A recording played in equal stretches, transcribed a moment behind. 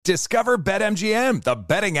Discover BetMGM, the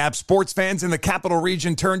betting app sports fans in the capital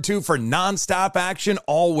region turn to for nonstop action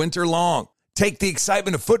all winter long. Take the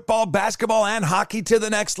excitement of football, basketball, and hockey to the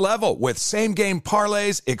next level with same-game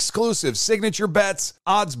parlays, exclusive signature bets,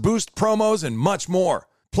 odds boost promos, and much more.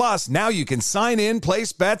 Plus, now you can sign in,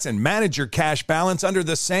 place bets, and manage your cash balance under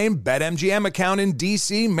the same BetMGM account in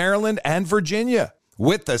D.C., Maryland, and Virginia.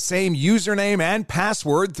 With the same username and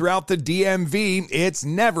password throughout the DMV, it's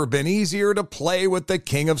never been easier to play with the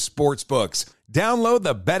king of sportsbooks. Download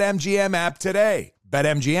the BetMGM app today.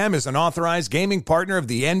 BetMGM is an authorized gaming partner of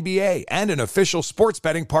the NBA and an official sports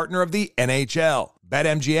betting partner of the NHL.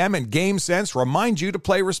 BetMGM and GameSense remind you to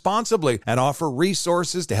play responsibly and offer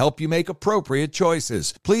resources to help you make appropriate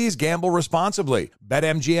choices. Please gamble responsibly.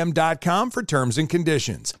 BetMGM.com for terms and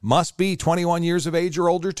conditions. Must be 21 years of age or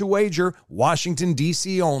older to wager. Washington,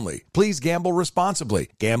 D.C. only. Please gamble responsibly.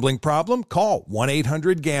 Gambling problem? Call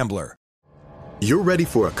 1-800-GAMBLER. You're ready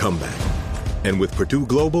for a comeback. And with Purdue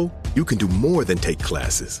Global, you can do more than take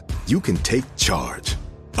classes. You can take charge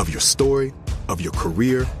of your story, of your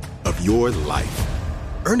career, of your life.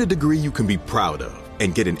 Earn a degree you can be proud of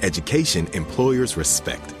and get an education employers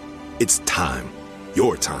respect. It's time,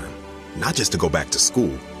 your time, not just to go back to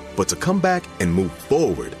school, but to come back and move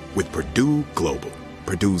forward with Purdue Global,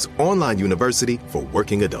 Purdue's online university for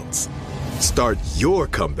working adults. Start your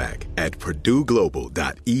comeback at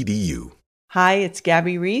purdueglobal.edu. Hi, it's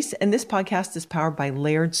Gabby Reese, and this podcast is powered by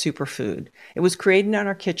Laird Superfood. It was created in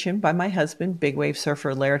our kitchen by my husband, big wave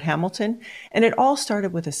surfer Laird Hamilton, and it all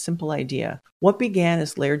started with a simple idea. What began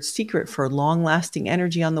as Laird's secret for long-lasting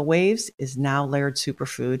energy on the waves is now Laird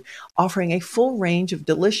Superfood, offering a full range of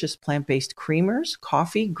delicious plant-based creamers,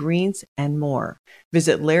 coffee, greens, and more.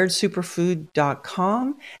 Visit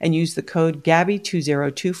lairdsuperfood.com and use the code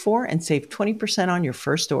GABBY2024 and save 20% on your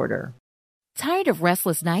first order. Tired of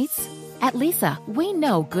restless nights? At Leesa, we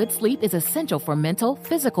know good sleep is essential for mental,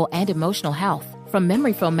 physical, and emotional health. From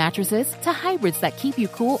memory foam mattresses to hybrids that keep you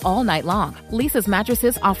cool all night long, Leesa's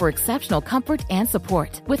mattresses offer exceptional comfort and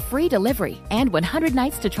support with free delivery and 100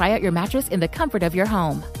 nights to try out your mattress in the comfort of your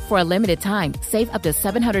home. For a limited time, save up to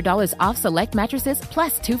 $700 off select mattresses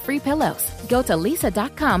plus 2 free pillows. Go to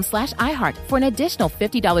leesa.com/iHeart for an additional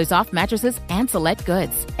 $50 off mattresses and select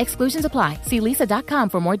goods. Exclusions apply. See leesa.com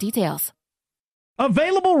for more details.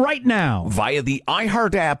 Available right now via the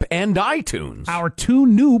iHeart app and iTunes. Our 2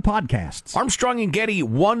 new podcasts. Armstrong and Getty,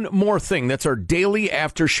 One More Thing. That's our daily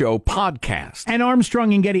after show podcast. And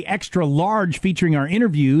Armstrong and Getty Extra Large, featuring our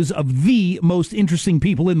interviews of the most interesting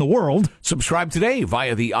people in the world. Subscribe today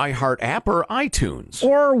via the iHeart app or iTunes.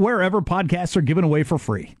 Or wherever podcasts are given away for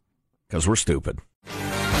free. Because we're stupid.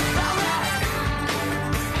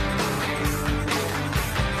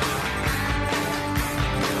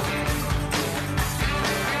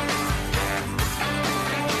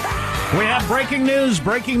 We have breaking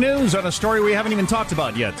news on a story we haven't even talked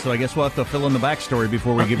about yet. So I guess we'll have to fill in the backstory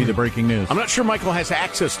before we give you the breaking news. I'm not sure Michael has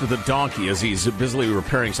access to the donkey as he's busily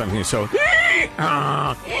repairing something. So,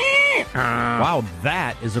 wow,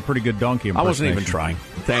 that is a pretty good donkey impersonation. I wasn't even trying.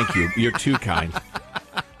 Thank you. You're too kind.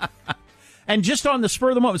 And just on the spur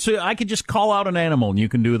of the moment, so I could just call out an animal and you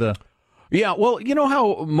can do the... Yeah, well, you know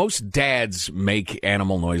how most dads make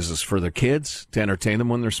animal noises for their kids to entertain them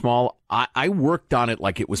when they're small? I worked on it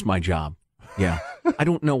like it was my job. Yeah. I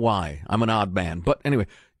don't know why. I'm an odd man. But anyway,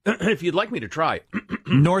 if you'd like me to try.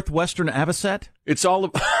 Northwestern Avocet? It's all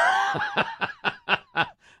of...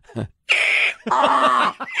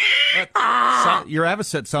 Your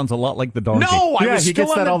Avocet sounds a lot like the donkey. No, he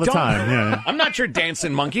gets that all the time. Yeah. I'm not your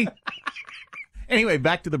dancing monkey. Anyway,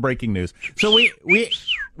 back to the breaking news. So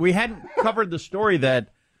we hadn't covered the story that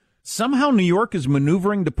somehow New York is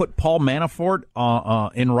maneuvering to put Paul Manafort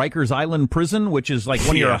in Rikers Island prison, which is like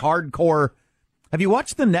one of your hardcore. Have you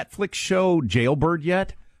watched the Netflix show Jailbird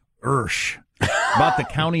yet? About the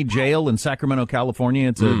county jail in Sacramento, California.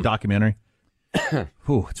 It's a documentary.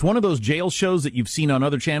 It's one of those jail shows that you've seen on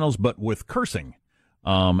other channels, but with cursing.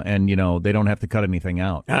 And you know, they don't have to cut anything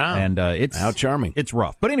out. And it's how charming. It's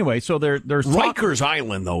rough. But anyway, so there's Rikers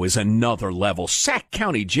Island though is another level. Sac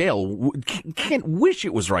County Jail can't wish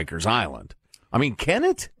it was Rikers Island. I mean, can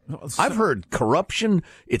it? I've heard corruption.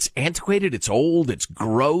 It's antiquated. It's old. It's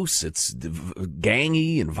gross. It's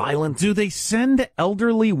gangy and violent. Do they send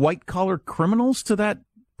elderly white collar criminals to that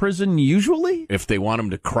prison usually? If they want them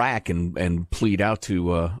to crack and plead out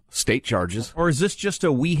to state charges. Or is this just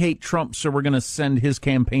a we hate Trump, so we're going to send his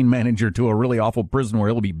campaign manager to a really awful prison where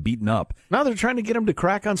he'll be beaten up? No, they're trying to get him to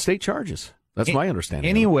crack on state charges. That's my understanding.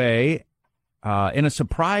 Anyway, in a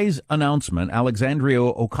surprise announcement, Alexandria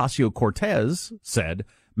Ocasio-Cortez said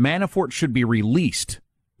Manafort should be released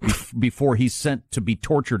before he's sent to be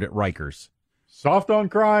tortured at Rikers. Soft on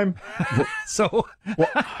crime. So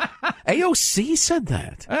AOC said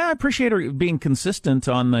that. I appreciate her being consistent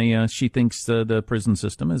on the. She thinks the prison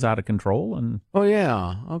system is out of control, and Oh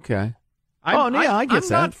yeah, okay. I get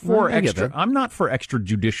that. I'm not for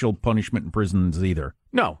extrajudicial punishment in prisons either.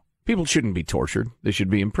 No, people shouldn't be tortured. They should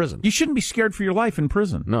be in prison. You shouldn't be scared for your life in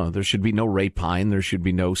prison. No, there should be no rapine. There should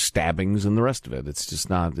be no stabbings and the rest of it. It's just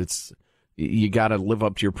not. You got to live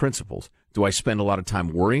up to your principles. Do I spend a lot of time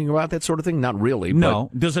worrying about that sort of thing? Not really. No.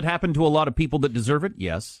 Does it happen to a lot of people that deserve it?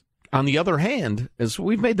 Yes. On the other hand, as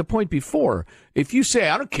we've made the point before, if you say,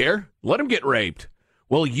 I don't care, let him get raped,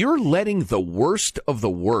 well, you're letting the worst of the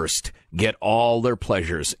worst get all their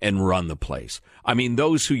pleasures and run the place. I mean,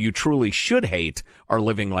 those who you truly should hate are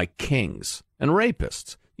living like kings and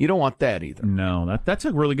rapists. You don't want that either. No, that's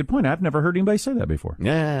a really good point. I've never heard anybody say that before.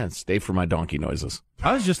 Yeah, stay for my donkey noises.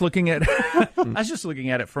 I was just looking at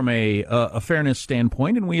it from a fairness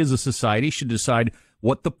standpoint, and we as a society should decide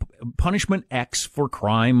what the punishment X for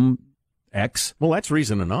crime X. Well, that's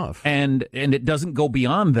reason enough. And it doesn't go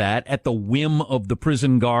beyond that at the whim of the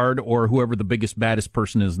prison guard or whoever the biggest, baddest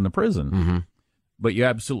person is in the prison. Mm-hmm. But you're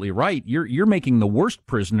absolutely right. You're making the worst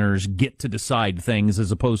prisoners get to decide things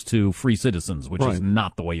as opposed to free citizens, which is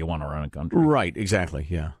not the way you want to run a country. Right, exactly.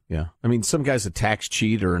 Yeah. I mean, some guy's a tax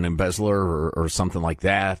cheat or an embezzler or something like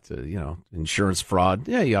that, insurance fraud.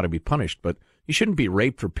 Yeah, you ought to be punished, but you shouldn't be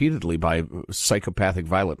raped repeatedly by psychopathic,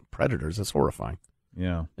 violent predators. That's horrifying.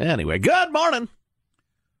 Yeah. Anyway, good morning.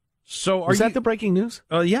 So is that the breaking news?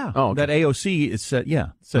 Yeah. Oh, okay. That AOC said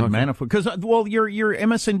Manafort. Because, your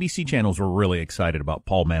MSNBC channels were really excited about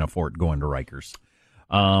Paul Manafort going to Rikers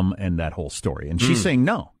and that whole story. And she's saying,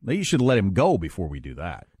 no, you should let him go before we do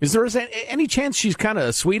that. Is there any chance she's kind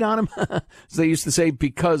of sweet on him, as they used to say,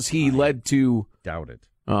 because he led to... Doubt it.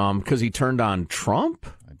 Because he turned on Trump?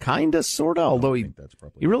 Kind of, sort of, although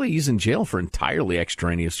he's in jail for entirely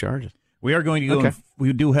extraneous charges. We are going to go.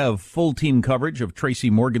 We do have full team coverage of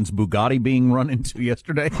Tracy Morgan's Bugatti being run into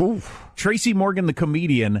yesterday. Tracy Morgan, the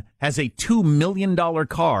comedian, has a $2 million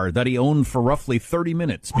car that he owned for roughly 30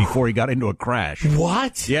 minutes before he got into a crash.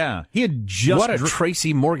 What? Yeah. He had just... What a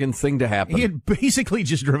Tracy Morgan thing to happen. He had basically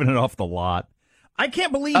just driven it off the lot. I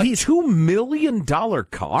can't believe he's... $2 million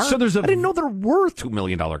car? So I didn't know there were $2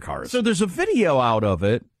 million cars. So there's a video out of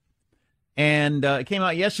it, and it came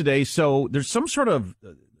out yesterday. So there's some sort of...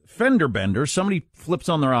 fender bender, somebody flips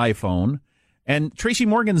on their iPhone, and Tracy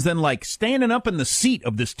Morgan's then standing up in the seat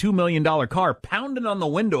of this $2 million car, pounding on the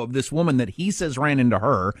window of this woman that he says ran into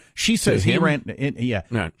her. She says he ran.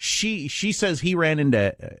 No. She says he ran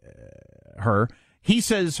into her. He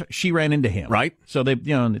says she ran into him. Right. So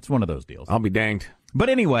it's one of those deals. I'll be danged. But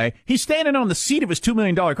anyway, he's standing on the seat of his $2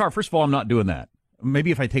 million car. First of all, I'm not doing that.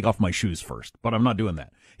 Maybe if I take off my shoes first, but I'm not doing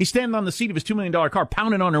that. He's standing on the seat of his $2 million car,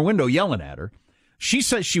 pounding on her window, yelling at her. She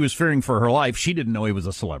says she was fearing for her life. She didn't know he was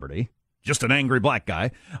a celebrity, just an angry black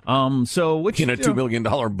guy. In a $2 million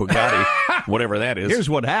Bugatti, whatever that is. Here's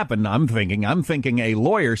what happened. I'm thinking a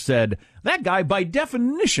lawyer said that guy by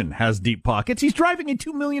definition has deep pockets. He's driving a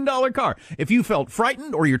 $2 million car. If you felt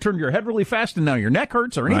frightened or you turned your head really fast and now your neck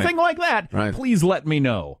hurts or anything like that, please let me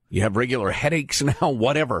know. You have regular headaches now,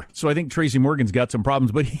 whatever. So I think Tracy Morgan's got some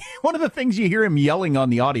problems, but one of the things you hear him yelling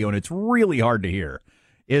on the audio, and it's really hard to hear,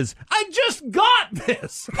 is, I just got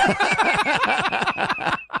this.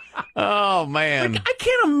 Oh, man. I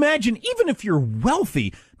can't imagine, even if you're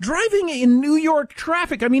wealthy, driving in New York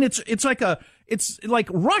traffic. I mean, it's like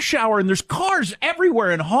rush hour, and there's cars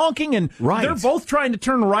everywhere and honking, and they're both trying to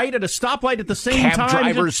turn right at a stoplight at the same time. Cab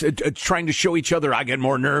drivers trying to show each other, I got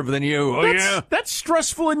more nerve than you. That's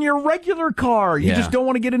stressful in your regular car. You just don't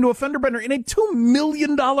want to get into a fender bender in a $2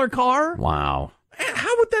 million car. Wow.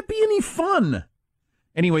 How would that be any fun?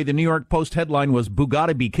 Anyway, the New York Post headline was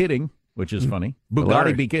Bugatti be kidding, which is funny.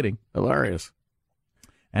 Bugatti be kidding. Hilarious.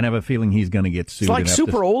 And I have a feeling he's going to get sued. It's like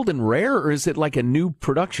super old and rare, or is it like a new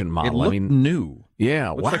production model? It looked new. Yeah,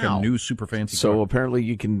 looks like a new super fancy car. So apparently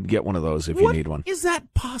you can get one of those if you need one. Is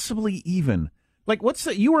that possibly even? Like,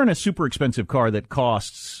 you were in a super expensive car that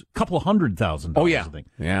costs a couple $100,000. Oh, yeah. I think.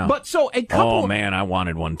 Yeah. But so a couple. Oh, man, I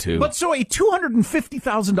wanted one too. But so a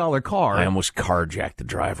 $250,000 car. I almost carjacked the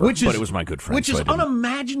driver, but it was my good friend. Which is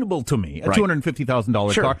unimaginable to me, a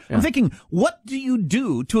 $250,000 Sure, car. yeah. I'm thinking, what do you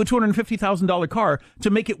do to a $250,000 car to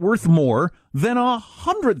make it worth more than a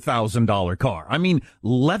 $100,000 car? I mean,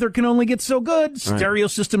 leather can only get so good, stereo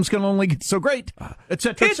systems can only get so great,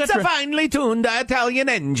 etc., It's a finely tuned Italian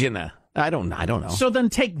engine. I don't know. So then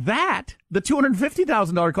take that, the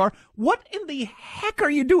 $250,000 car. What in the heck are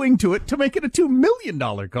you doing to it to make it a $2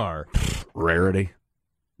 million car? Rarity.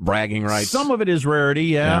 bragging rights. Some of it is rarity,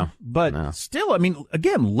 yeah. But still, I mean,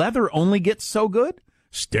 again, leather only gets so good.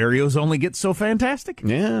 Stereos only get so fantastic.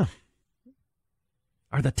 Yeah.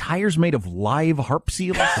 Are the tires made of live harp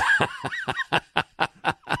seals?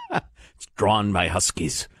 It's drawn by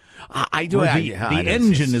huskies. I do. The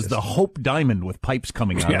engine is the Hope Diamond with pipes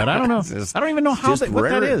coming out of it. I don't know. I don't even know what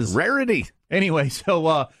that is. Rarity. Anyway,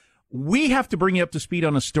 so we have to bring you up to speed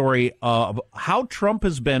on a story of how Trump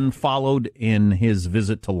has been followed in his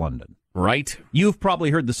visit to London. Right. You've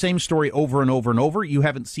probably heard the same story over and over and over. You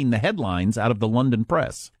haven't seen the headlines out of the London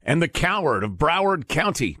press. And the coward of Broward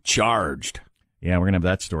County charged. Yeah, we're going to have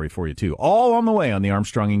that story for you, too. All on the way on the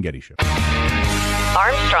Armstrong and Getty Show.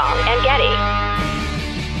 Armstrong and Getty.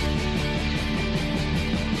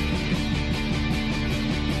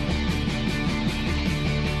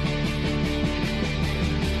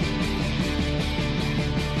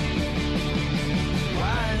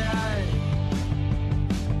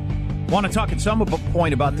 Want to talk at some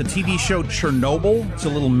point about the TV show Chernobyl. It's a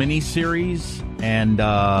little mini-series, and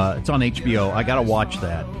it's on HBO. I got to watch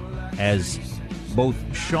that. As both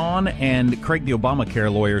Sean and Craig, the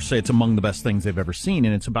Obamacare lawyer, say it's among the best things they've ever seen,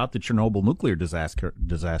 and it's about the Chernobyl nuclear disaster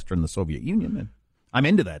in the Soviet Union. And I'm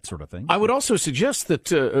into that sort of thing. I would also suggest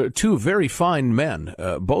that two very fine men,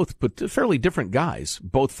 both but fairly different guys,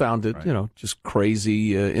 both found it, just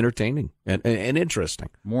crazy entertaining and interesting.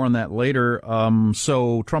 More on that later.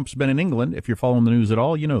 So Trump's been in England. If you're following the news at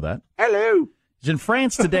all, you know that. Hello. He's in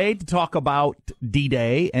France today to talk about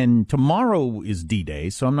D-Day, and tomorrow is D-Day,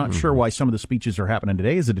 so I'm not sure why some of the speeches are happening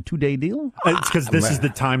today. Is it a 2-day deal? It's because this is the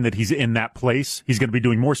time that he's in that place. He's going to be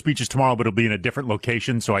doing more speeches tomorrow, but it'll be in a different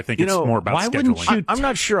location, so I think it's more about scheduling. I'm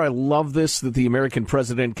not sure I love this, that the American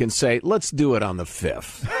president can say, let's do it on the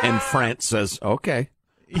 5th, and France says, okay.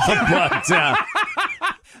 But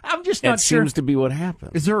I'm just not sure. That seems to be what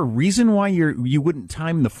happened. Is there a reason why you wouldn't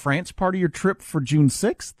time the France part of your trip for June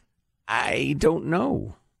 6th? I don't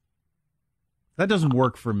know. That doesn't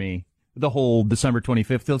work for me. The whole December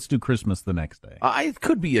 25th. Let's do Christmas the next day. It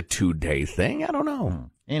could be a 2-day thing. I don't know.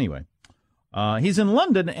 Anyway, he's in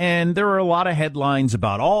London, and there are a lot of headlines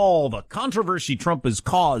about all the controversy Trump has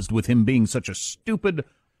caused with him being such a stupid,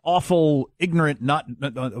 awful, ignorant, not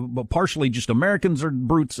partially just Americans are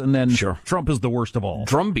brutes, and then Trump is the worst of all.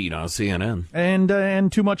 Drumbeat on CNN.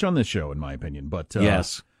 And too much on this show, in my opinion. But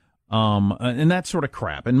yes. And that sort of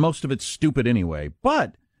crap, and most of it's stupid anyway.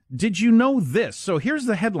 But did you know this? So here's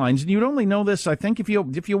the headlines, and you'd only know this, I think, if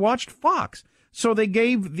you watched Fox. So they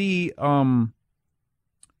gave the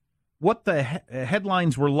what the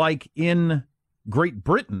headlines were like in Great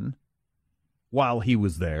Britain while he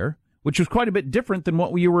was there, which was quite a bit different than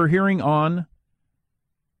what we were hearing on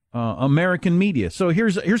American media. So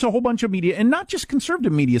here's a whole bunch of media, and not just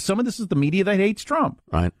conservative media. Some of this is the media that hates Trump.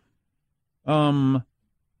 Right.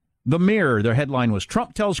 The Mirror, their headline was,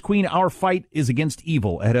 Trump tells Queen our fight is against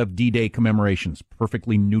evil ahead of D-Day commemorations.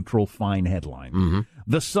 Perfectly neutral, fine headline. Mm-hmm.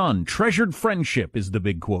 The Sun, treasured friendship is the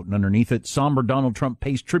big quote, and underneath it, somber Donald Trump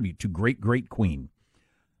pays tribute to great Queen.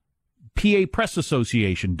 PA Press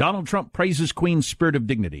Association, Donald Trump praises Queen's spirit of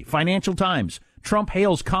dignity. Financial Times, Trump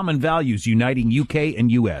hails common values uniting UK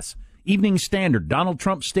and US. Evening Standard, Donald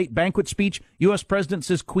Trump's state banquet speech, U.S. President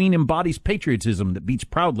says Queen embodies patriotism that beats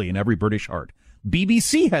proudly in every British heart.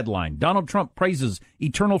 BBC headline, Donald Trump praises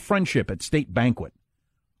eternal friendship at state banquet.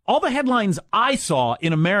 All the headlines I saw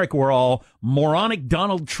in America were all moronic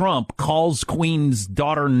Donald Trump calls Queen's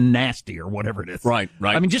daughter nasty or whatever it is. Right.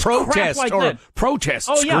 I mean, just protest crap like or that.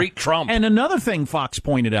 protests greet Trump. And another thing Fox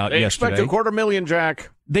pointed out yesterday. Expect 250,000, Jack.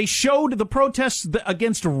 They showed the protests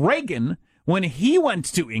against Reagan when he went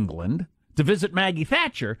to England to visit Maggie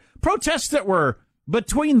Thatcher. Protests that were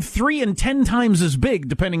between 3 and 10 times as big,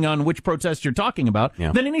 depending on which protest you're talking about,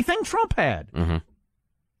 than anything Trump had. Mm-hmm.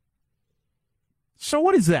 So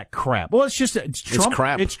what is that crap? Well, it's Trump.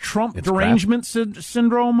 Crap. It's Trump derangement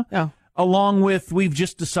syndrome. Yeah. Along with, we've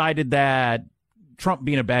just decided that Trump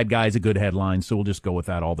being a bad guy is a good headline, so we'll just go with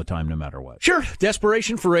that all the time, no matter what. Sure.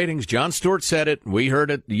 Desperation for ratings. Jon Stewart said it. We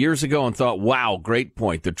heard it years ago and thought, wow, great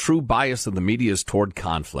point. The true bias of the media is toward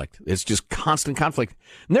conflict. It's just constant conflict.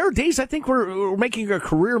 And there are days I think we're making a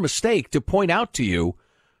career mistake to point out to you,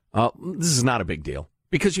 this is not a big deal.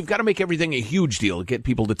 Because you've got to make everything a huge deal to get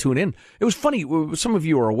people to tune in. It was funny. Some of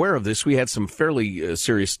you are aware of this. We had some fairly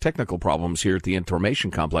serious technical problems here at the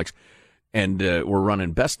Information Complex, and we're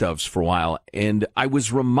running best ofs for a while. And I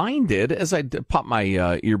was reminded, as I pop my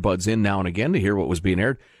earbuds in now and again to hear what was being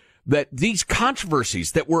aired, that these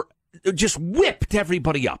controversies that were just whipped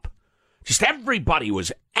everybody up. Just everybody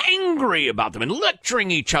was angry about them and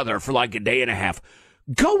lecturing each other for like a day and a half.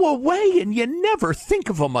 Go away and you never think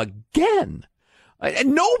of them again.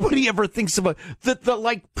 And nobody ever thinks about the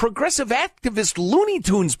like progressive activist Looney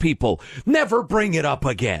Tunes people never bring it up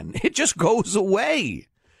again. It just goes away.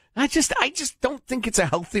 I just don't think it's a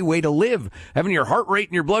healthy way to live, having your heart rate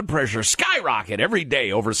and your blood pressure skyrocket every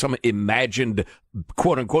day over some imagined,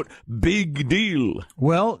 quote unquote, big deal.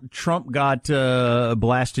 Well, Trump got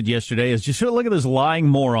blasted yesterday as just look at this lying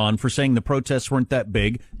moron for saying the protests weren't that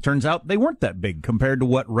big. Turns out they weren't that big compared to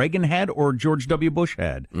what Reagan had or George W. Bush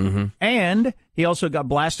had. Mm-hmm. And he also got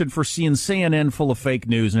blasted for seeing CNN full of fake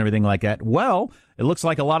news and everything like that. Well, it looks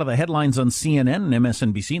like a lot of the headlines on CNN and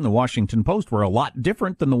MSNBC and the Washington Post were a lot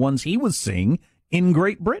different than the ones he was seeing in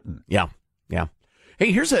Great Britain. Yeah.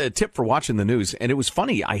 Hey, here's a tip for watching the news. And it was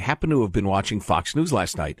funny. I happened to have been watching Fox News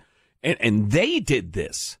last night, and they did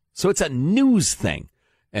this. So it's a news thing.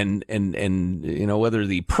 And you know, whether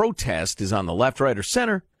the protest is on the left, right, or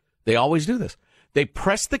center, they always do this. They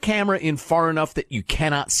press the camera in far enough that you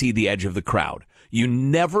cannot see the edge of the crowd. You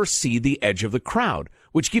never see the edge of the crowd,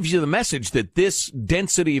 which gives you the message that this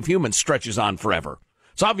density of humans stretches on forever.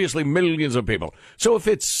 It's obviously millions of people. So if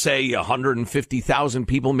it's, say, 150,000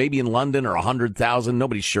 people, maybe in London, or 100,000,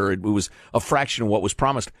 nobody's sure. It was a fraction of what was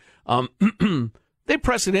promised. They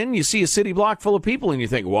press it in, you see a city block full of people, and you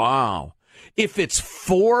think, wow. If it's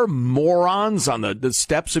 4 morons on the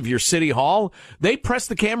steps of your city hall, they press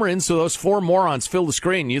the camera in so those 4 morons fill the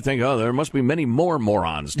screen. You think, oh, there must be many more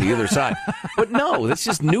morons to either side. But no, that's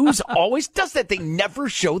just news always does that. They never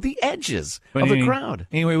show the edges of the crowd.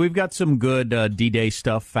 Anyway, we've got some good D-Day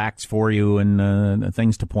stuff, facts for you, and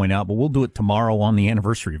things to point out. But we'll do it tomorrow on the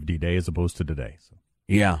anniversary of D-Day as opposed to today. So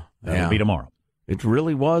that'll be tomorrow. It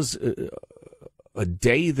really was a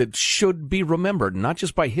day that should be remembered, not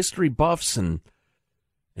just by history buffs and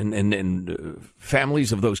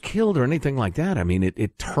families of those killed or anything like that. I mean,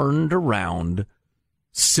 it turned around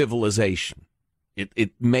civilization.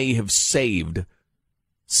 It may have saved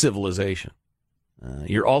civilization.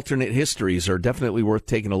 Your alternate histories are definitely worth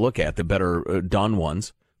taking a look at, the better done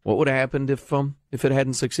ones. What would have happened if it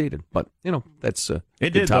hadn't succeeded? But, you know, that's a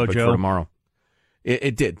good topic for tomorrow.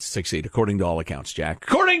 It did succeed, according to all accounts, Jack.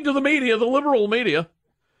 According to the media, the liberal media.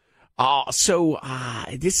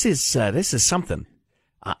 This is something.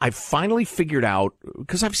 I finally figured out,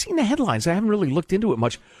 because I've seen the headlines, I haven't really looked into it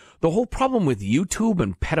much, the whole problem with YouTube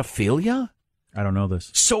and pedophilia. I don't know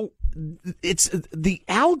this. So it's the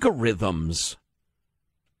algorithms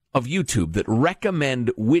of YouTube that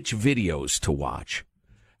recommend which videos to watch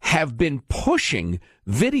have been pushing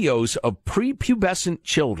videos of prepubescent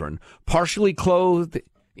children, partially clothed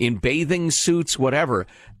in bathing suits, whatever,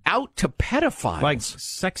 out to pedophiles. Like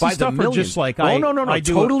sexy stuff, or just like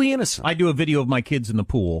totally innocent. I do a video of my kids in the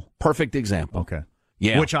pool. Perfect example. Okay.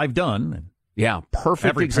 Yeah. Which I've done. Yeah, perfect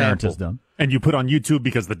Every example. parent has done. And you put on YouTube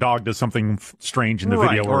because the dog does something strange in the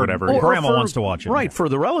video or whatever. Or grandma wants to watch it. Right, for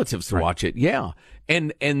the relatives to watch it, yeah.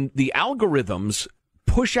 And the algorithms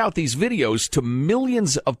push out these videos to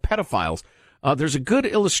millions of pedophiles. There's a good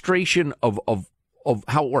illustration of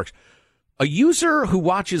how it works. A user who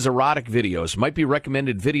watches erotic videos might be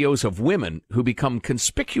recommended videos of women who become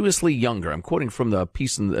conspicuously younger. I'm quoting from the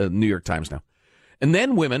piece in the New York Times now. And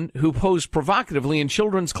then women who pose provocatively in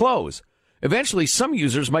children's clothes. Eventually, some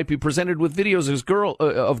users might be presented with videos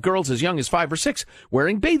of girls as young as 5 or 6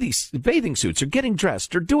 wearing bathing suits or getting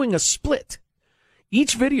dressed or doing a split.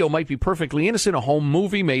 Each video might be perfectly innocent, a home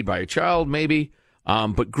movie made by a child, maybe,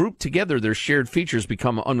 but grouped together, their shared features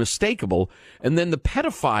become unmistakable. And then the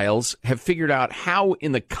pedophiles have figured out how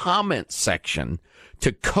in the comment section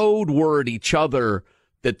to code word each other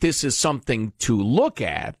that this is something to look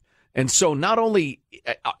at. And so not only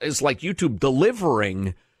is like YouTube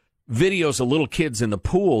delivering videos of little kids in the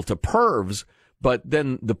pool to pervs, but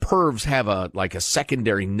then the pervs have a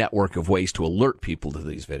secondary network of ways to alert people to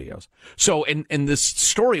these videos. So, and this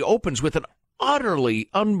story opens with an utterly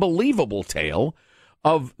unbelievable tale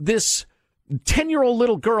of this 10-year-old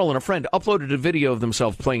little girl and a friend uploaded a video of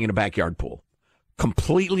themselves playing in a backyard pool.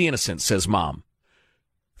 Completely innocent, says mom.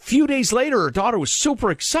 Few days later, her daughter was super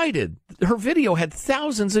excited. Her video had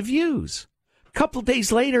thousands of views. A couple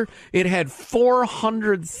days later, it had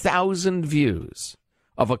 400,000 views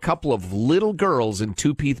of a couple of little girls in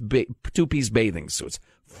two-piece bathing suits.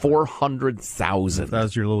 400,000. If that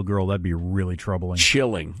was your little girl, that'd be really troubling.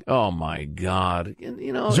 Chilling. Oh, my God.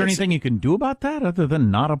 You know, is there anything you can do about that other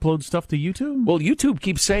than not upload stuff to YouTube? Well, YouTube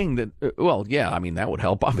keeps saying that, that would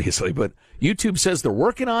help, obviously, but YouTube says they're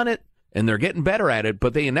working on it. And they're getting better at it,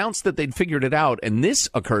 but they announced that they'd figured it out, and this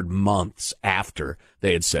occurred months after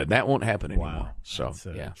they had said that won't happen anymore. Wow. So,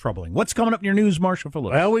 troubling. What's coming up in your news, Marshall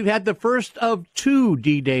Phillips? Well, we've had the first of 2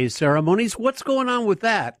 D-Day ceremonies. What's going on with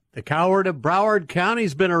that? The coward of Broward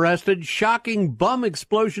County's been arrested. Shocking bum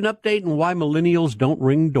explosion update and why millennials don't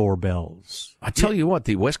ring doorbells. I tell you what,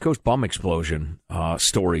 the West Coast bum explosion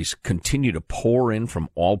stories continue to pour in from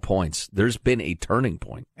all points. There's been a turning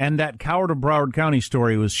point. And that coward of Broward County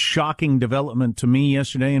story was shocking development to me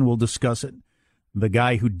yesterday, and we'll discuss it. The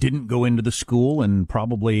guy who didn't go into the school and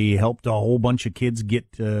probably helped a whole bunch of kids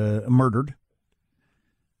get murdered.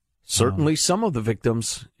 Certainly some of the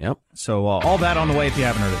victims. Yep. So all that on the way if you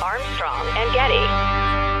haven't heard it. Armstrong and Getty.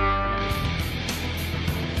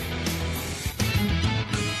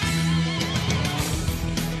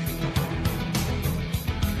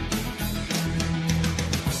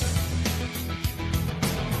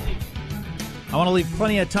 I want to leave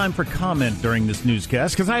plenty of time for comment during this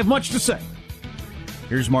newscast because I have much to say.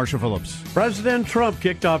 Here's Marshall Phillips. President Trump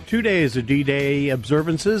kicked off 2 days of D-Day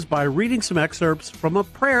observances by reading some excerpts from a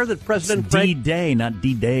prayer that President D-Day, not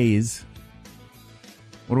D-Days.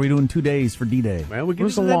 What are we doing 2 days for D-Day? Well, It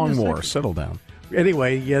was a long war. Settle down.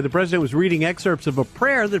 Anyway, the president was reading excerpts of a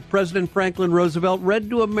prayer that President Franklin Roosevelt read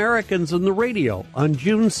to Americans on the radio on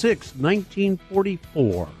June 6,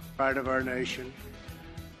 1944. Pride of our nation,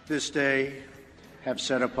 this day have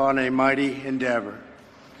set upon a mighty endeavor,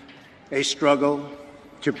 a struggle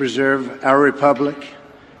to preserve our republic,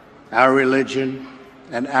 our religion,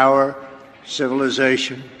 and our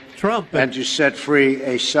civilization, and to set free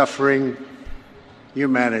a suffering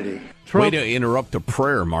humanity. Way to interrupt a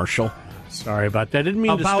prayer, Marshall. Sorry about that. Didn't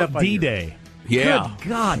mean to step About on you. D-Day. Yeah. Good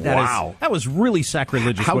God, Wow. that was really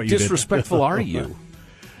sacrilegious. How what you did. disrespectful are you?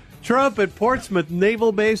 Trump at Portsmouth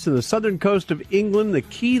Naval Base in the southern coast of England, the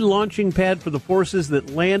key launching pad for the forces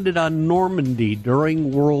that landed on Normandy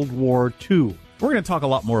during World War II. We're going to talk a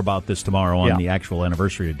lot more about this tomorrow on the actual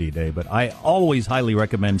anniversary of D-Day, but I always highly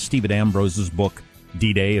recommend Stephen Ambrose's book,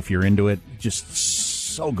 D-Day, if you're into it. Just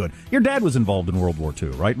so good. Your dad was involved in World War II,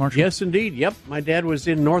 right, Marshall? Yes, indeed. Yep. My dad was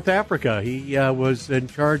in North Africa. He was in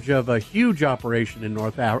charge of a huge operation in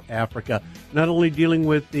North Africa, not only dealing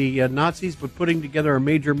with the Nazis, but putting together a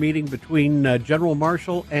major meeting between General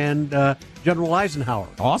Marshall and General Eisenhower.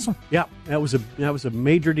 Awesome. Yeah, that was a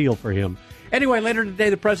major deal for him. Anyway, later today,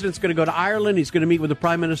 the president's going to go to Ireland. He's going to meet with the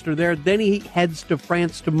prime minister there. Then he heads to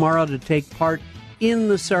France tomorrow to take part in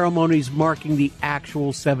the ceremonies marking the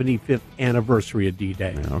actual 75th anniversary of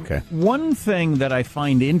D-Day. Okay. One thing that I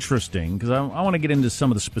find interesting, because I want to get into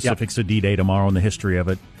some of the specifics of D-Day tomorrow and the history of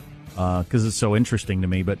it, because it's so interesting to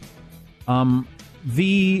me, but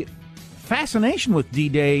the fascination with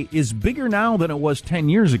D-Day is bigger now than it was 10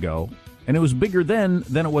 years ago, and it was bigger then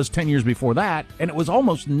than it was 10 years before that, and it was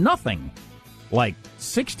almost nothing like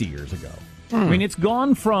 60 years ago. I mean, it's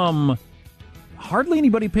gone from hardly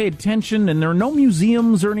anybody paid attention, and there are no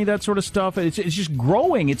museums or any of that sort of stuff. It's just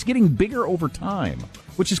growing. It's getting bigger over time,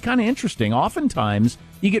 which is kind of interesting. Oftentimes,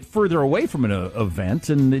 you get further away from an event,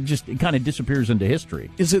 and it kind of disappears into history.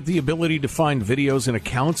 Is it the ability to find videos and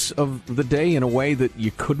accounts of the day in a way that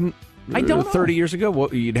you couldn't I don't know. 30 years ago?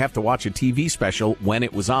 Well, you'd have to watch a TV special when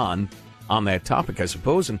it was on that topic, I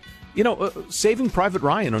suppose. And, Saving Private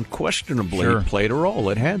Ryan unquestionably played a role.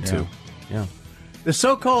 It had to. Yeah. The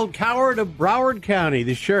so-called coward of Broward County,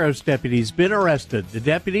 the sheriff's deputy, has been arrested. The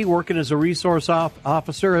deputy, working as a resource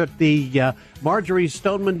officer at the Marjorie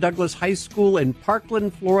Stoneman Douglas High School in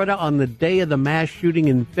Parkland, Florida, on the day of the mass shooting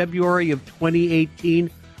in February of 2018,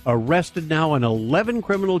 arrested now on 11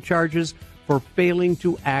 criminal charges for failing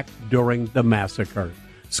to act during the massacre.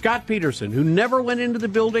 Scott Peterson, who never went into the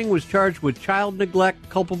building, was charged with child neglect,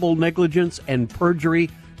 culpable negligence, and perjury,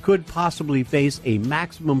 could possibly face a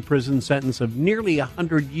maximum prison sentence of nearly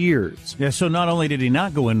 100 years. Yeah, so not only did he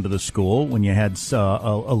not go into the school when you had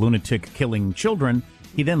a lunatic killing children,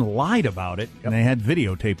 he then lied about it, and they had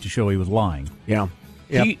videotape to show he was lying. Yeah.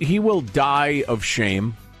 Yep. He will die of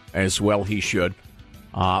shame, as well he should.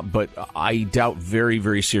 But I doubt very,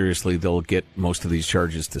 very seriously they'll get most of these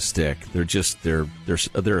charges to stick.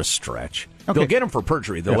 They're a stretch. Okay. They'll get him for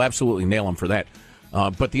perjury. They'll absolutely nail him for that.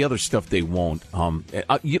 But the other stuff they won't.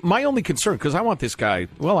 My only concern, because I want this guy,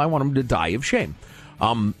 I want him to die of shame.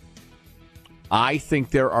 I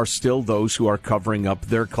think there are still those who are covering up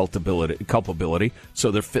their culpability, so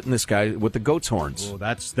they're fitting this guy with the goat's horns. Oh,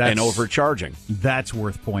 that's and overcharging. That's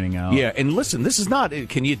worth pointing out. Yeah, and listen, this is not.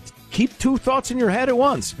 Can you keep two thoughts in your head at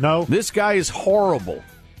once? No. This guy is horrible,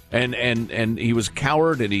 and he was a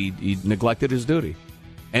coward, and he neglected his duty.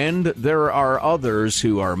 And there are others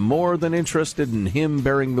who are more than interested in him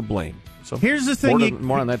bearing the blame. So here's the thing.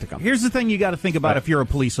 More on that to come. Here's the thing you got to think about if you're a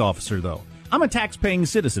police officer, though. I'm a tax-paying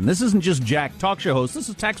citizen. This isn't just Jack, talk show host. This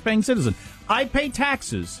is a tax-paying citizen. I pay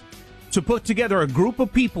taxes to put together a group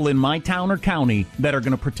of people in my town or county that are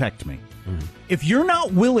going to protect me. If you're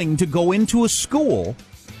not willing to go into a school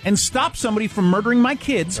and stop somebody from murdering my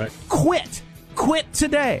kids, quit. Quit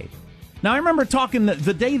today. Now, I remember talking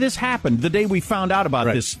the day this happened, the day we found out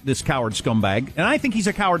about this coward scumbag, and I think he's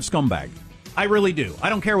a coward scumbag. I really do. I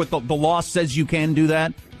don't care what the law says you can do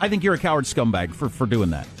that. I think you're a coward scumbag for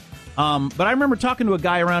doing that. But I remember talking to a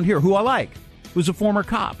guy around here who I like, who's a former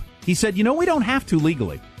cop. He said, we don't have to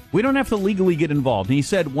legally. We don't have to legally get involved. And he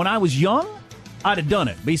said, when I was young, I'd have done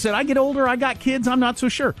it. But he said, I get older, I got kids, I'm not so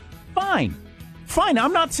sure. Fine.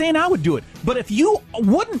 I'm not saying I would do it. But if you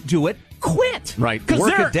wouldn't do it, quit. Right.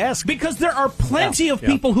 Work a desk. Because there are plenty of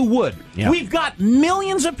people who would. Yeah. We've got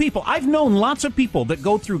millions of people. I've known lots of people that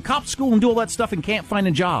go through cop school and do all that stuff and can't find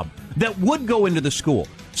a job that would go into the school.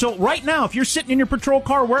 So right now, if you're sitting in your patrol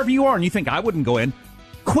car, wherever you are, and you think, I wouldn't go in,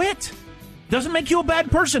 quit. Doesn't make you a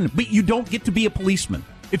bad person, but you don't get to be a policeman.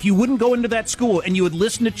 If you wouldn't go into that school and you would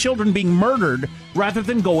listen to children being murdered rather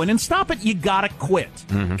than go in and stop it, you gotta quit.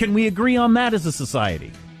 Mm-hmm. Can we agree on that as a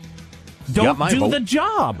society? Don't do the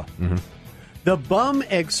job. Mm-hmm. The bum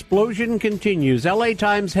explosion continues. LA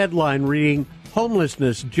Times headline reading,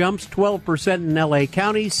 homelessness jumps 12% in LA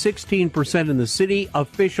County, 16% in the city.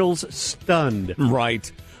 Officials stunned. Right.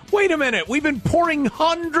 Wait a minute. We've been pouring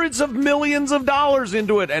hundreds of millions of dollars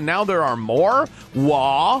into it, and now there are more?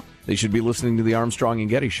 Wah. They should be listening to the Armstrong and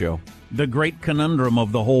Getty Show. The great conundrum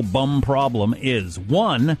of the whole bum problem is,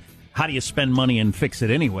 one, how do you spend money and fix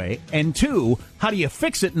it anyway? And two, how do you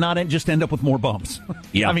fix it and not just end up with more bums?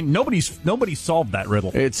 Yeah. I mean, nobody's solved that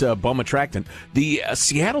riddle. It's a bum attractant. The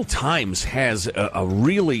Seattle Times has a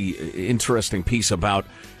really interesting piece about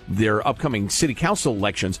their upcoming city council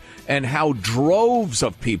elections and how droves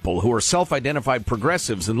of people who are self-identified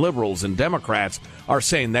progressives and liberals and Democrats are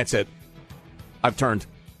saying, that's it. I've turned.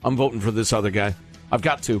 I'm voting for this other guy. I've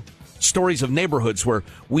got to. Stories of neighborhoods where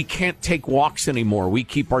we can't take walks anymore. We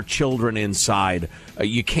keep our children inside.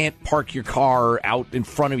 You can't park your car out in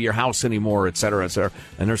front of your house anymore, et cetera, et cetera.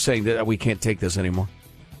 And they're saying that we can't take this anymore.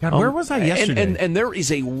 God, where was I yesterday? And there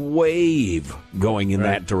is a wave going in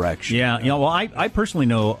that direction. Yeah, well, I personally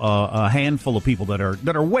know a handful of people that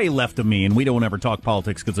are way left of me, and we don't ever talk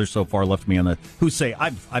politics because they're so far left of me who say,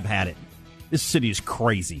 I've had it. This city is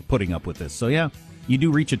crazy putting up with this. So, yeah, you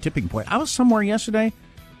do reach a tipping point. I was somewhere yesterday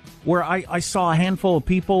where I saw a handful of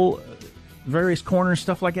people, various corners,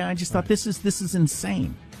 stuff like that. I just thought, this is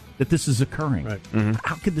insane that this is occurring. Right. Mm-hmm.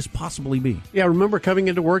 How could this possibly be? Yeah, I remember coming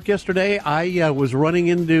into work yesterday, I was running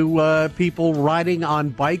into people riding on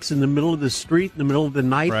bikes in the middle of the street in the middle of the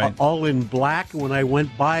night, all in black. When I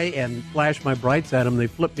went by and flashed my brights at them, they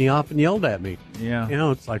flipped me off and yelled at me. Yeah.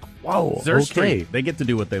 It's like, whoa, it's their street. They get to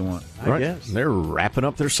do what they want. I guess. They're wrapping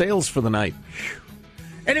up their sails for the night.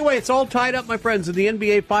 Anyway, it's all tied up, my friends, in the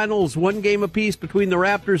NBA Finals. One game apiece between the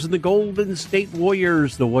Raptors and the Golden State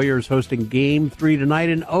Warriors. The Warriors hosting Game 3 tonight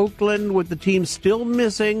in Oakland with the team still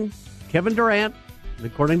missing Kevin Durant.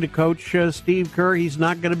 According to Coach Steve Kerr, he's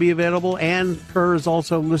not going to be available. And Kerr is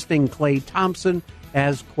also listing Klay Thompson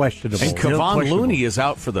as questionable. And Kevon Looney is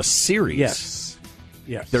out for the series.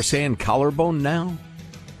 Yes. They're saying collarbone now?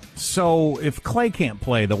 So if Klay can't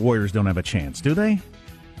play, the Warriors don't have a chance, do they?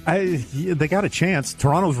 They got a chance.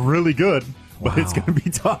 Toronto's really good, but it's going to be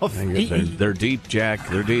tough. They're deep, Jack.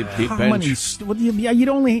 They're deep you bench.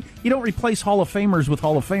 don't replace Hall of Famers with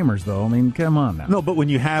Hall of Famers, though. I mean, come on now. No, but when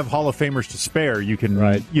you have Hall of Famers to spare, you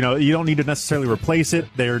can, you don't need to necessarily replace it.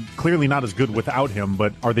 They're clearly not as good without him,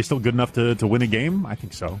 but are they still good enough to win a game? I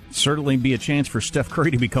think so. Certainly be a chance for Steph Curry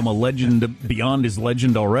to become a legend beyond his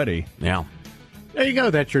legend already. Yeah. There you go.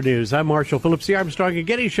 That's your news. I'm Marshall Phillips, the Armstrong and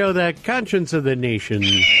Getty Show, the conscience of the nation.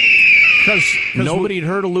 Because nobody had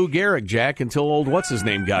heard of Lou Gehrig, Jack, until old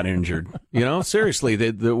what's-his-name got injured. Seriously,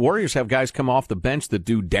 the Warriors have guys come off the bench that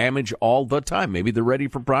do damage all the time. Maybe they're ready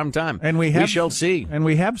for prime time. And we shall see. And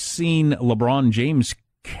we have seen LeBron James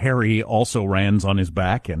carry also Rands on his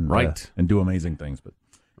back and do amazing things. But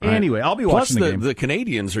anyway, I'll be watching the game. Plus, the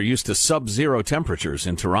Canadians are used to sub-zero temperatures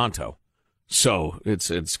in Toronto. So it's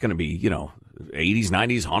going to be, 80s,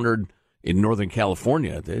 90s, 100 in Northern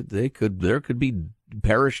California. There could be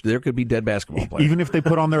dead basketball players. Even if they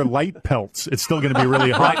put on their light pelts, it's still going to be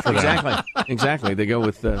really hot for them. Exactly. They go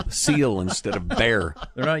with seal instead of bear.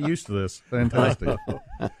 They're not used to this. Fantastic.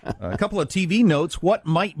 A couple of TV notes. What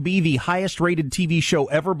might be the highest-rated TV show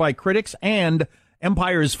ever by critics? And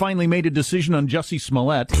Empire has finally made a decision on Jussie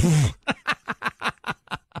Smollett.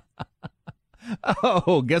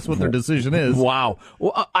 Oh, guess what their decision is? Wow.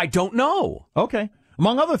 Well, I don't know. Okay.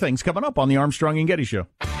 Among other things, coming up on the Armstrong and Getty Show.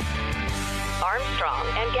 Armstrong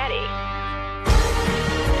and Getty.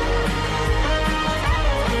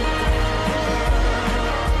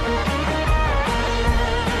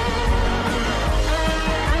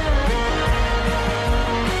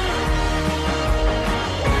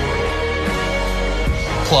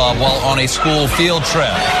 club while on a school field trip.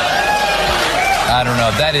 I don't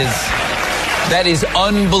know. That is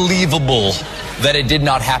unbelievable that it did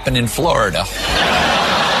not happen in Florida.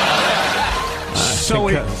 So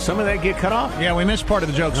some of that get cut off? Yeah, we missed part of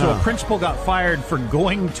the joke. So a principal got fired for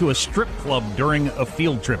going to a strip club during a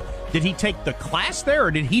field trip. Did he take the class there,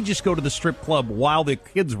 or did he just go to the strip club while the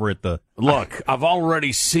kids were at the... Look, I've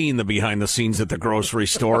already seen the behind the scenes at the grocery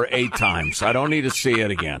store 8 times. I don't need to see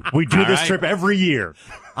it again. We do this trip every year.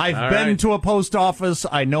 I've been to a post office.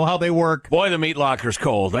 I know how they work. Boy, the meat locker's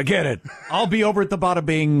cold. I get it. I'll be over at the Bada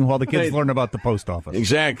Bing while the kids learn about the post office.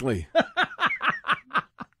 Exactly.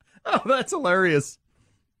 Oh, that's hilarious.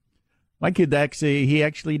 My kid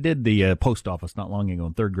actually did the post office not long ago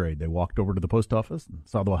in 3rd grade. They walked over to the post office and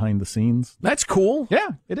saw the behind the scenes. That's cool. Yeah,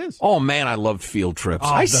 it is. Oh, man, I loved field trips.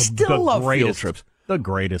 I still love field trips. The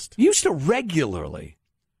greatest. Used to regularly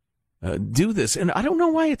do this, and I don't know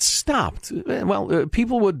why it stopped. Well,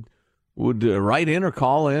 people would write in or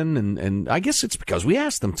call in, and I guess it's because we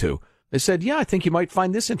asked them to. They said, yeah, I think you might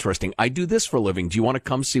find this interesting. I do this for a living. Do you want to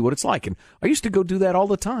come see what it's like? And I used to go do that all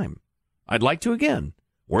the time. I'd like to again.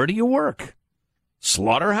 Where do you work?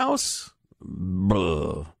 Slaughterhouse? Mortuary.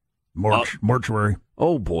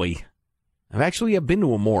 Oh, boy. I've been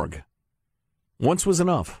to a morgue. Once was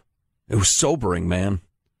enough. It was sobering, man.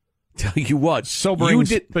 Tell you what. Sobering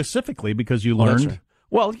specifically because you learned. Right.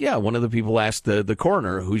 Well, yeah, one of the people asked the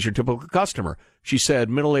coroner, who's your typical customer? She said,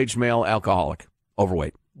 middle-aged male, alcoholic,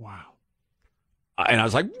 overweight. Wow. And I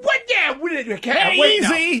was like, what? Yeah, hey,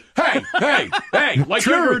 easy. Hey, like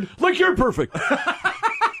you're perfect.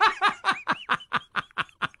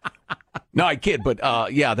 No, I kid, but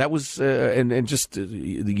yeah, that was, and just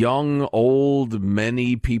young, old,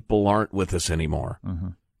 many people aren't with us anymore. Mm-hmm.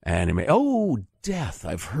 And death,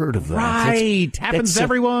 I've heard of that. Right, happens to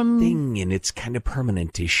everyone. Thing, and it's kind of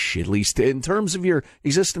permanent-ish, at least in terms of your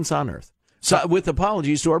existence on Earth. So, with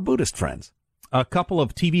apologies to our Buddhist friends. A couple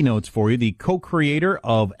of TV notes for you. The co-creator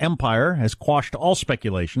of Empire has quashed all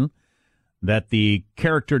speculation that the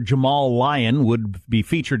character Jamal Lyon would be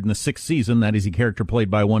featured in the 6th season. That is a character played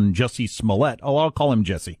by one Jussie Smollett. Oh, I'll call him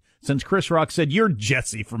Jesse, since Chris Rock said, you're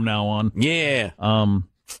Jesse from now on. Yeah.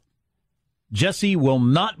 Jesse will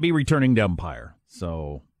not be returning to Empire.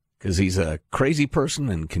 So, because he's a crazy person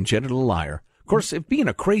and congenital liar. Of course, if being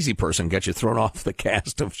a crazy person gets you thrown off the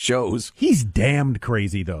cast of shows. He's damned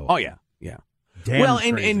crazy, though. Oh, yeah.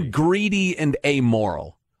 And greedy and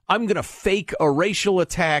amoral. I'm going to fake a racial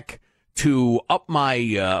attack to up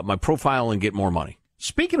my my profile and get more money.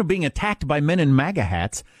 Speaking of being attacked by men in MAGA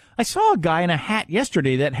hats, I saw a guy in a hat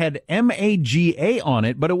yesterday that had MAGA on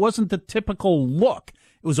it, but it wasn't the typical look.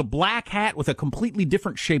 It was a black hat with a completely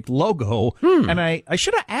different shaped logo. And I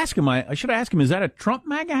should have asked him. Is that a Trump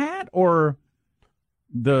MAGA hat or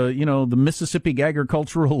the Mississippi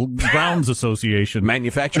Agricultural Grounds Association,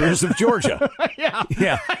 Manufacturers of Georgia?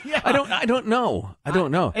 yeah. I don't know.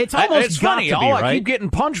 It's almost it's funny. got to be, right? I keep getting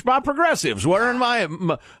punched by progressives wearing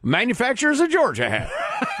my Manufacturers of Georgia hat.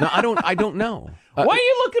 No, I don't know. Why are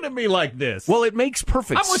you looking at me like this? Well, it makes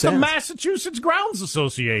perfect sense. I'm with the Massachusetts Grounds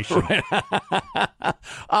Association.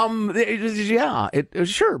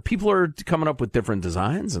 Sure. People are coming up with different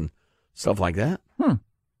designs and stuff like that.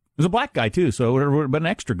 It was a black guy, too, so it would have been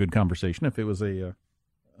an extra good conversation if it was a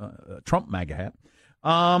Trump MAGA hat.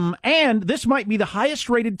 And this might be the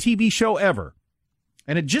highest-rated TV show ever.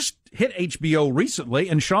 And it just hit HBO recently,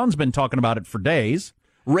 and Sean's been talking about it for days.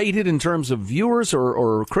 Rated in terms of viewers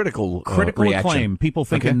or critical reaction? Acclaim. People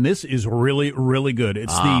thinking this is really, really good.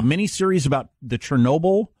 It's the miniseries about the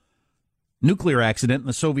Chernobyl nuclear accident in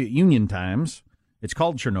the Soviet Union times. It's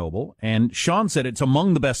called Chernobyl, and Sean said it's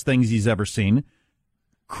among the best things he's ever seen.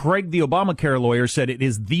 Craig, the Obamacare lawyer, said it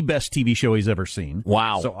is the best TV show he's ever seen.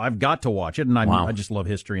 Wow. So I've got to watch it, and I just love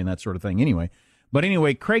history and that sort of thing anyway. But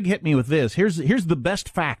anyway, Craig hit me with this. Here's the best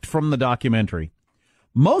fact from the documentary.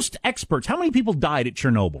 Most experts, how many people died at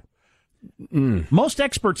Chernobyl? Most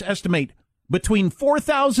experts estimate between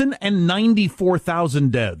 4,000 and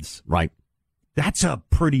 94,000 deaths. Right. That's a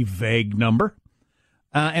pretty vague number.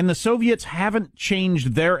 And the Soviets haven't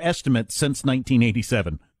changed their estimate since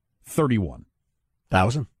 1987. 31.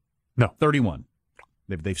 1,000? No, 31.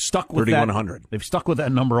 They've stuck with 3,100. They've stuck with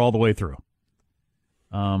that number all the way through.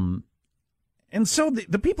 And so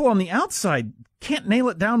the people on the outside can't nail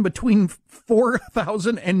it down between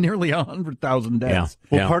 4,000 and nearly 100,000 deaths.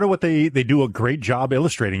 Yeah. Well, part of what they do a great job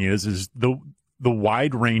illustrating is the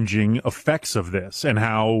wide-ranging effects of this and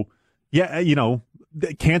how, the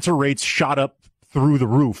cancer rates shot up through the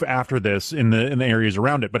roof after this in the areas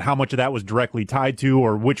around it. But how much of that was directly tied to,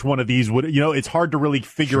 or which one of these would, it's hard to really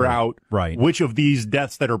figure out which of these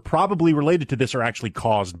deaths that are probably related to this are actually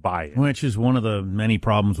caused by it. Which is one of the many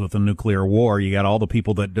problems with the nuclear war. You got all the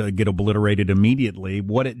people that get obliterated immediately.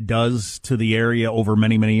 What it does to the area over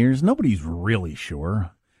many, many years, nobody's really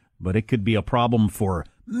sure. But it could be a problem for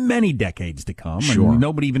many decades to come. Sure. And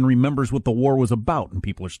nobody even remembers what the war was about, and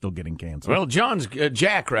people are still getting cancer. Well,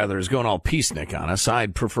 Jack is going all peacenik on us.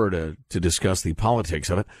 I'd prefer to discuss the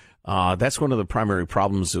politics of it. That's one of the primary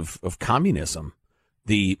problems of communism.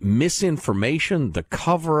 The misinformation, the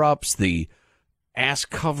cover-ups, the ass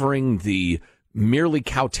covering, the merely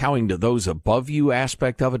kowtowing to those above you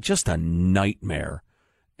aspect of it, just a nightmare.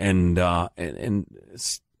 And not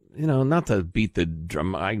to beat the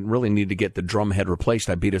drum. I really need to get the drum head replaced.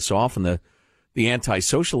 I beat it so often, the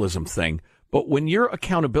anti-socialism thing. But when your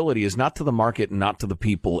accountability is not to the market and not to the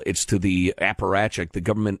people, it's to the apparatchik, the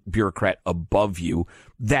government bureaucrat above you,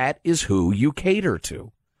 that is who you cater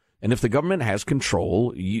to. And if the government has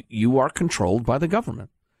control, you are controlled by the government.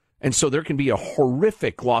 And so there can be a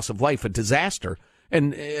horrific loss of life, a disaster.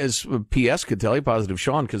 And as PS could tell you, Positive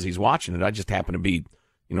Sean, because he's watching it, I just happen to be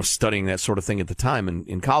studying that sort of thing at the time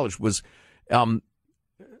in college, was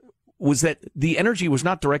that the energy was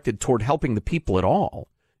not directed toward helping the people at all.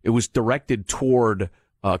 It was directed toward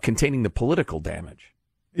containing the political damage,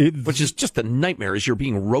 which is just a nightmare as you're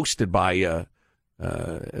being roasted by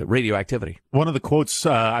radioactivity. One of the quotes,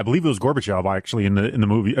 I believe it was Gorbachev, actually, in the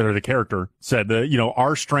movie, or the character said,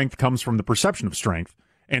 our strength comes from the perception of strength.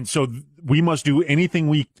 And so we must do anything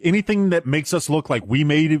that makes us look like we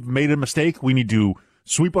made a mistake. We need to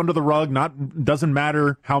sweep under the rug. Doesn't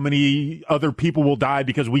matter how many other people will die,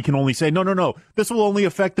 because we can only say, no, this will only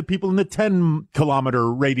affect the people in the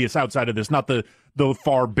 10-kilometer radius outside of this, not the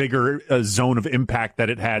far bigger zone of impact that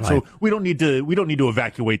it had. Right. So we don't need to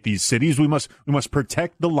evacuate these cities. We must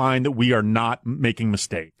protect the line that we are not making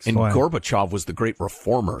mistakes. And Gorbachev was the great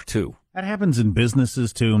reformer too. That happens in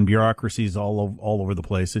businesses too, and bureaucracies all over the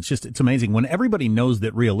place. It's amazing when everybody knows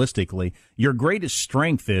that realistically your greatest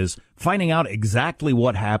strength is finding out exactly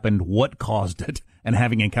what happened, what caused it, and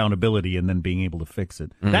having accountability, and then being able to fix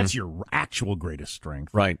it. Mm-hmm. That's your actual greatest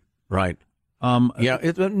strength. Right.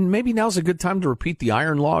 Maybe now's a good time to repeat the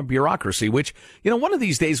iron law of bureaucracy, which, one of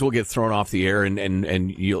these days will get thrown off the air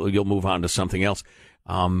and you'll move on to something else.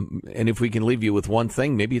 And if we can leave you with one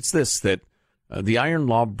thing, maybe it's this, that the iron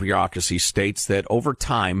law of bureaucracy states that over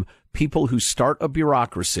time, people who start a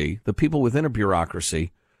bureaucracy, the people within a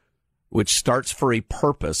bureaucracy, which starts for a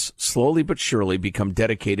purpose, slowly but surely become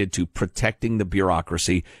dedicated to protecting the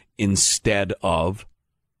bureaucracy instead of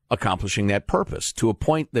accomplishing that purpose, to a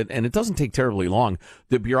point that, and it doesn't take terribly long,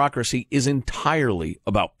 the bureaucracy is entirely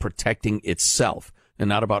about protecting itself and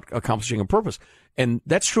not about accomplishing a purpose. And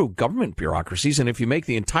that's true of government bureaucracies. And if you make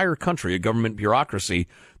the entire country a government bureaucracy,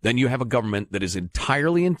 then you have a government that is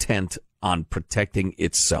entirely intent on protecting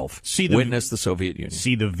itself. Witness the Soviet Union.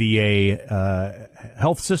 See the VA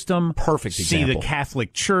health system. Perfect example. See the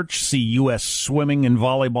Catholic Church. See U.S. swimming and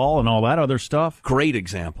volleyball and all that other stuff. Great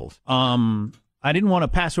examples. I didn't want to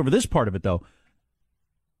pass over this part of it, though.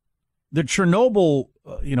 The Chernobyl,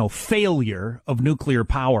 failure of nuclear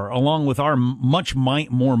power, along with our much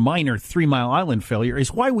more minor 3 Mile Island failure,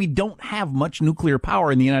 is why we don't have much nuclear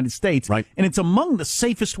power in the United States. Right. And it's among the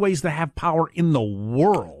safest ways to have power in the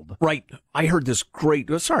world. Right. I heard this great.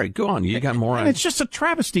 Sorry, go on. You got more on. And it's just a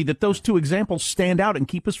travesty that those two examples stand out and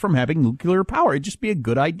keep us from having nuclear power. It'd just be a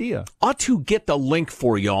good idea. Ought to get the link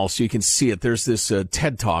for y'all so you can see it. There's this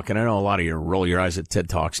TED Talk, and I know a lot of you roll your eyes at TED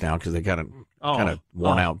Talks now because they got it kind of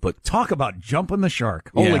worn out. But talk about jumping the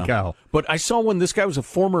shark. Holy cow. But I saw when this guy was a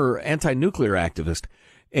former anti-nuclear activist,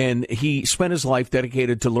 and he spent his life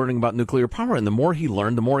dedicated to learning about nuclear power. And the more he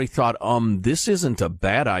learned, the more he thought, this isn't a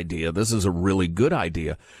bad idea. This is a really good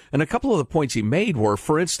idea. And a couple of the points he made were,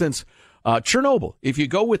 for instance, Chernobyl. If you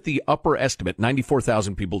go with the upper estimate,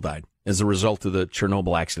 94,000 people died as a result of the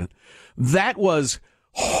Chernobyl accident. That was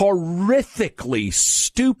horrifically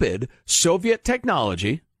stupid Soviet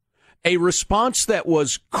technology. A response that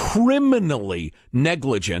was criminally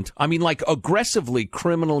negligent. I mean, like aggressively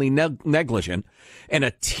criminally negligent. And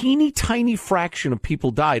a teeny tiny fraction of people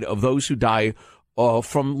died, of those who die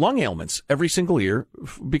from lung ailments every single year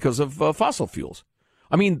because of fossil fuels.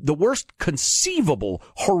 I mean, the worst conceivable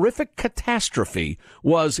horrific catastrophe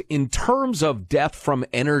was, in terms of death from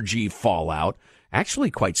energy fallout, actually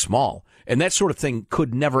quite small. And that sort of thing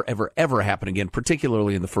could never, ever, ever happen again,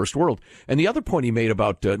 particularly in the first world. And the other point he made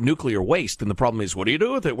about nuclear waste, and the problem is, what do you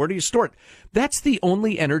do with it? Where do you store it? That's the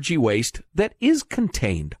only energy waste that is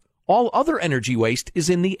contained. All other energy waste is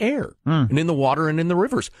in the air and in the water and in the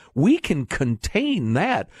rivers. We can contain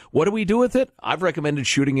that. What do we do with it? I've recommended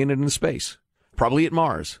shooting it into space, probably at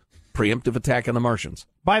Mars. Preemptive attack on the Martians.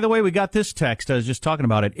 By the way, we got this text. I was just talking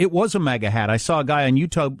about it. It was a MAGA hat. I saw a guy on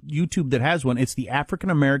YouTube that has one. It's the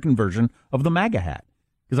African-American version of the MAGA hat.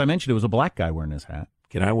 Because I mentioned it was a black guy wearing this hat.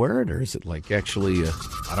 Can I wear it, or is it like actually,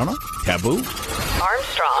 I don't know, taboo?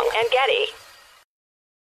 Armstrong and Getty.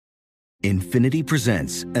 Infiniti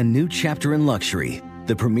presents a new chapter in luxury,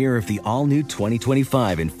 the premiere of the all-new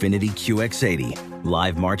 2025 Infiniti QX80,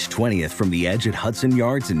 live March 20th from the Edge at Hudson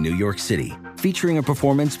Yards in New York City, featuring a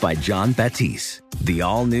performance by John Batiste. The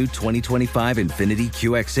all-new 2025 Infiniti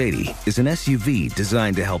QX80 is an SUV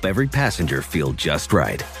designed to help every passenger feel just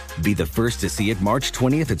right. Be the first to see it March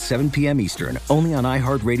 20th at 7 p.m. Eastern, only on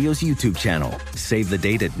iHeartRadio's YouTube channel. Save the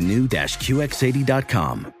date at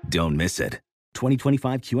new-QX80.com. Don't miss it.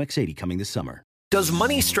 2025 QX80 coming this summer. Does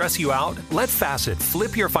money stress you out? Let Facet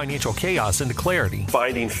flip your financial chaos into clarity.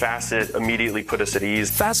 Finding Facet immediately put us at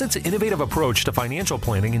ease. Facet's innovative approach to financial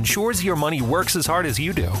planning ensures your money works as hard as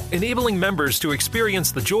you do, enabling members to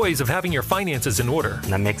experience the joys of having your finances in order.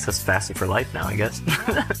 And that makes us Facet for life now, I guess.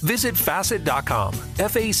 Visit Facet.com,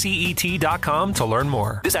 FACET.com to learn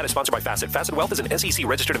more. This ad is sponsored by Facet. Facet Wealth is an SEC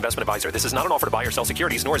registered investment advisor. This is not an offer to buy or sell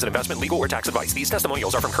securities, nor is it investment, legal, or tax advice. These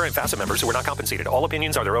testimonials are from current Facet members who are not compensated. All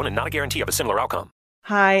opinions are their own and not a guarantee of a similar outcome.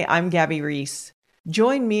 Hi, I'm Gabby Reese.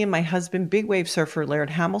 Join me and my husband, big wave surfer Laird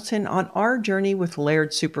Hamilton, on our journey with Laird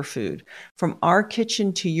Superfood. From our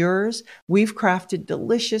kitchen to yours, we've crafted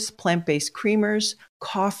delicious plant-based creamers,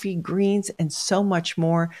 coffee, greens, and so much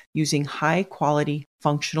more using high-quality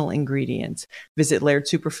functional ingredients. Visit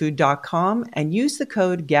LairdSuperfood.com and use the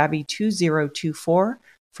code GABBY2024 for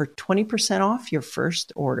 20% off your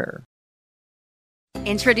first order.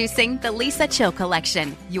 Introducing the Lisa Chill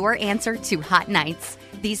Collection, your answer to hot nights.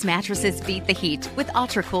 These mattresses beat the heat with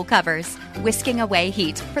ultra-cool covers, whisking away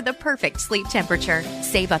heat for the perfect sleep temperature.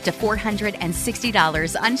 Save up to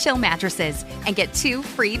 $460 on Chill mattresses and get 2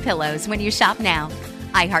 free pillows when you shop now.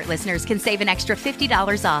 iHeart listeners can save an extra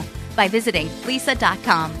 $50 off by visiting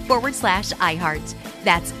lisa.com/iHeart.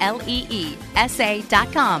 That's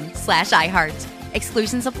LEESA.com/iHeart.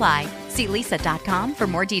 Exclusions apply. See lisa.com for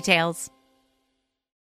more details.